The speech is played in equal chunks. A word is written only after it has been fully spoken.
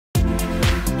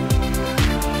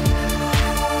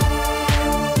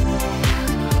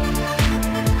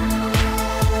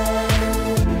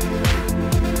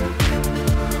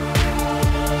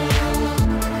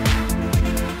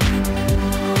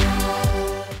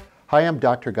Hi, I'm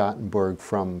Dr. Gottenborg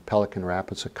from Pelican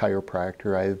Rapids, a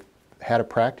chiropractor. I've had a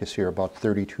practice here about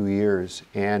 32 years,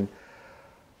 and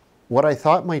what I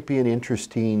thought might be an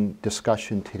interesting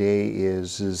discussion today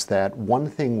is that one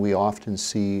thing we often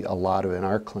see a lot of in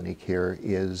our clinic here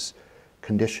is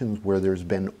conditions where there's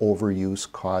been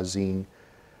overuse causing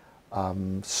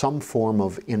some form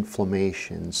of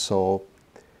inflammation. So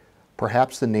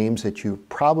perhaps the names that you're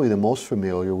probably the most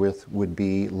familiar with would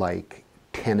be like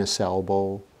tennis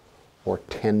elbow, or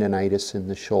tendonitis in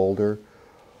the shoulder,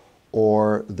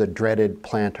 or the dreaded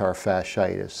plantar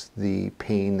fasciitis, the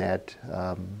pain that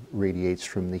radiates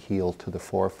from the heel to the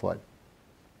forefoot.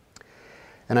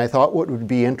 And I thought what would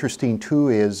be interesting too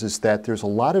is that there's a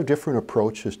lot of different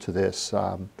approaches to this.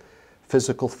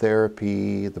 Physical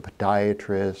therapy, the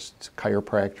podiatrists,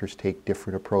 chiropractors take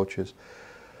different approaches.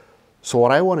 So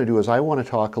what I want to do is I want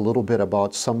to talk a little bit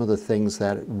about some of the things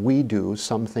that we do.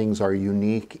 Some things are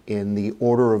unique in the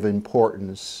order of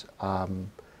importance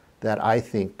that I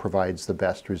think provides the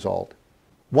best result.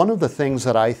 One of the things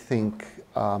that I think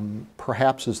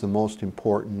perhaps is the most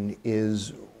important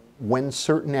is when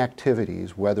certain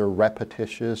activities, whether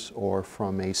repetitious or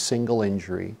from a single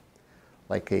injury,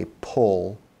 like a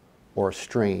pull or a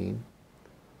strain,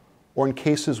 or in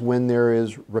cases when there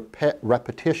is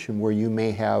repetition where you may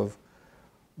have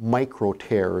micro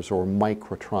tears or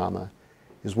micro trauma,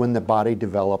 is when the body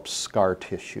develops scar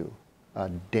tissue, a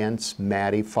dense,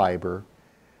 matty fiber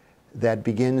that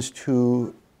begins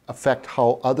to affect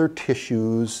how other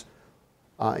tissues,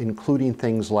 including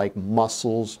things like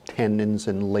muscles, tendons,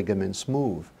 and ligaments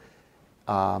move,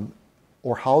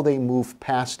 or how they move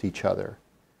past each other.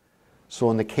 So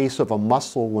in the case of a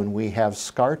muscle, when we have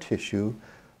scar tissue,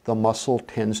 the muscle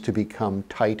tends to become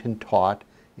tight and taut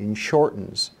and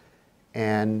shortens,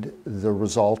 and the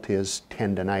result is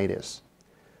tendonitis.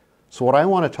 So what I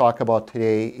want to talk about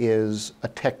today is a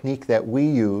technique that we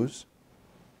use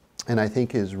and I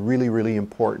think is really, really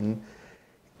important.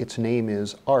 Its name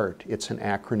is ART. It's an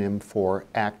acronym for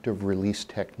Active Release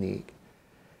Technique.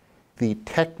 The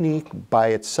technique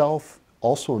by itself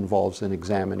also involves an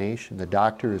examination. The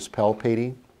doctor is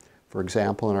palpating, for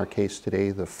example, in our case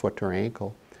today, the foot or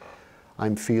ankle.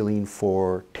 I'm feeling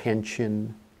for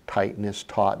tension, tightness,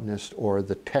 tautness, or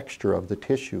the texture of the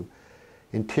tissue.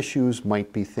 And tissues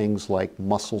might be things like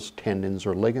muscles, tendons,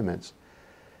 or ligaments.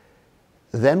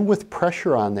 Then with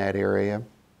pressure on that area,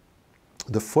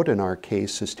 the foot in our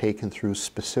case is taken through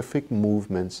specific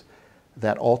movements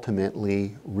that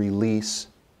ultimately release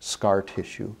scar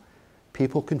tissue.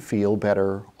 People can feel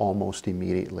better almost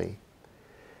immediately.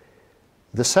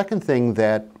 The second thing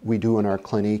that we do in our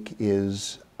clinic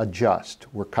is adjust.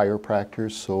 We're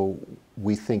chiropractors, so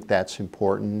we think that's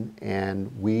important,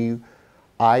 and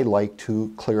I like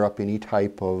to clear up any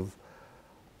type of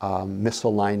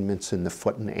misalignments in the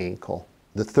foot and ankle.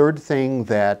 The third thing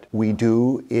that we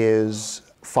do is,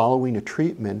 following a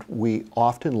treatment, we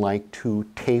often like to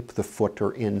tape the foot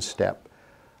or instep.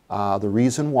 The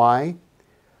reason why,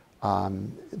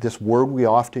 this word we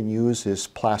often use is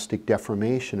plastic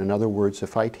deformation. In other words,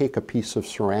 if I take a piece of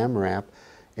saran wrap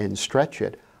and stretch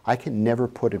it, I can never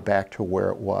put it back to where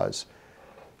it was.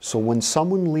 So when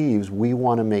someone leaves, we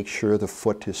want to make sure the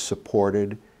foot is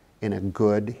supported in a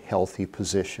good, healthy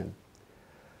position.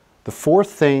 The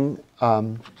fourth thing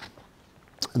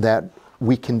that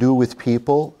we can do with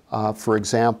people, for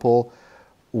example,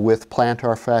 with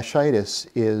plantar fasciitis,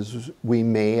 is we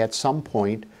may at some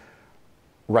point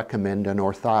recommend an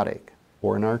orthotic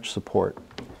or an arch support.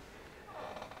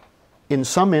 In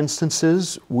some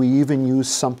instances, we even use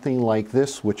something like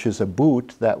this, which is a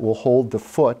boot that will hold the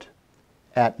foot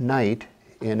at night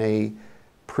in a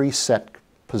preset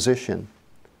position.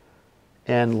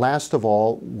 And last of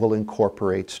all, we'll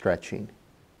incorporate stretching.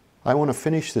 I want to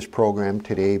finish this program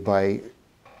today by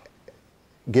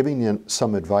giving you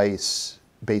some advice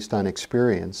based on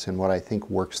experience and what I think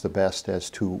works the best as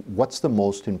to what's the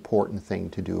most important thing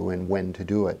to do and when to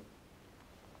do it.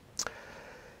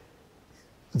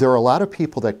 There are a lot of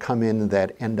people that come in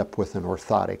that end up with an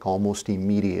orthotic almost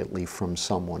immediately from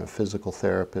someone, a physical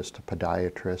therapist, a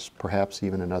podiatrist, perhaps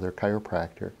even another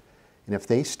chiropractor. And if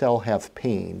they still have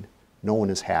pain, no one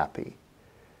is happy.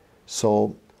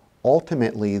 So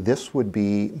ultimately, this would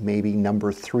be maybe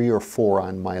number 3 or 4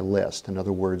 on my list. In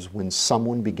other words, when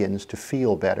someone begins to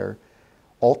feel better,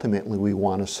 ultimately we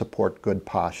want to support good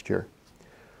posture.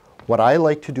 What I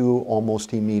like to do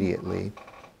almost immediately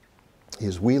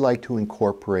is we like to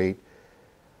incorporate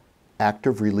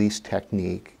active release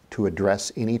technique to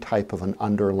address any type of an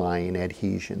underlying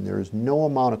adhesion. There is no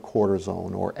amount of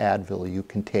cortisone or Advil you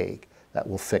can take that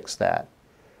will fix that.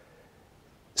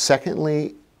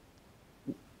 Secondly,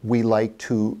 we like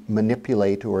to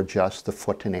manipulate or adjust the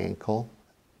foot and ankle.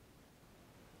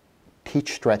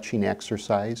 Teach stretching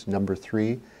exercise, number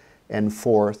 3. And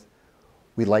 4th,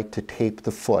 we like to tape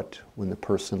the foot when the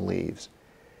person leaves.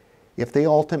 If they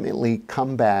ultimately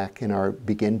come back and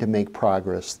begin to make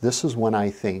progress, this is when I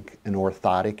think an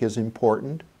orthotic is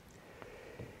important.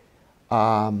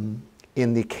 In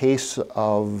the case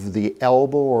of the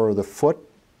elbow or the foot,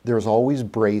 there's always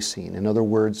bracing. In other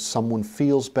words, someone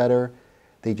feels better,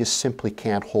 they just simply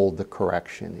can't hold the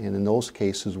correction. And in those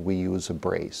cases, we use a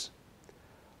brace.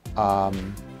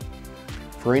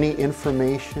 For any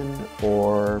information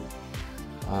or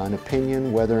an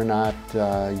opinion whether or not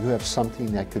you have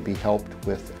something that could be helped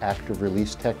with active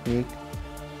release technique,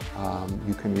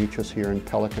 you can reach us here in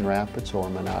Pelican Rapids or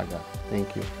Monaga.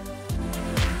 Thank you.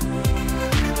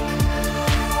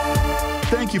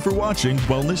 Thank you for watching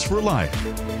Wellness for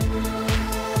Life.